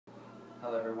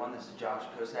Hello everyone, this is Josh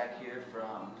Kosak here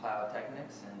from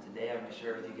Technics, and today I'm going to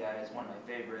share with you guys one of my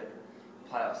favorite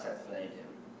plyo sets that I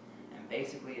do. And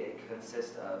basically it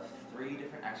consists of 3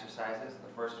 different exercises.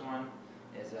 The first one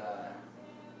is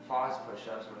pause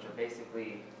push-ups, which are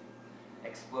basically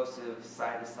explosive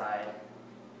side-to-side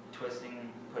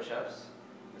twisting push-ups.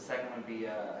 The second would be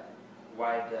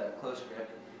wide close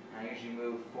grip, and I usually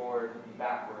move forward and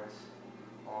backwards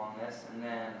along this. And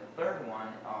then the third one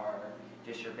are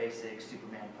just your basic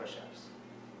Superman push-ups.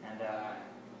 And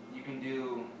you can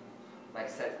do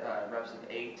like reps of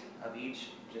 8 of each,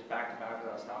 just back to back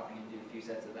without stopping, and do a few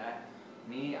sets of that.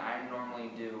 Me, I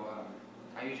normally do,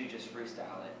 I usually just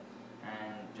freestyle it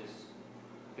and just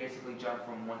basically jump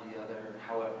from one to the other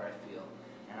however I feel.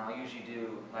 And I'll usually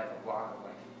do like a block of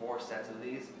like 4 sets of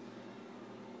these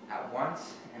at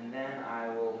once, and then I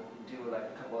will do like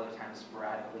a couple other times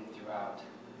sporadically throughout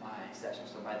my session.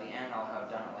 So by the end I'll have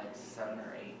done it like 7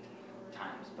 or 8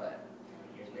 times, but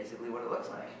here's basically what it looks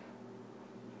like.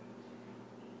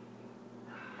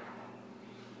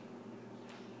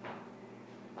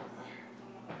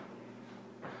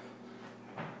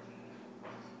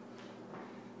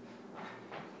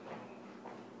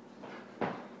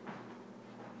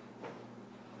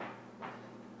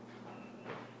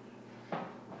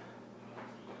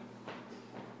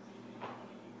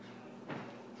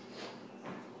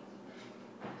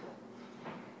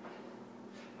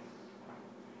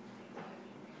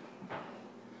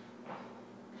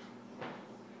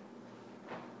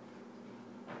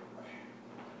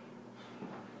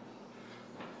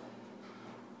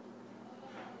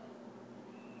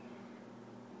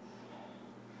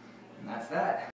 And that's that.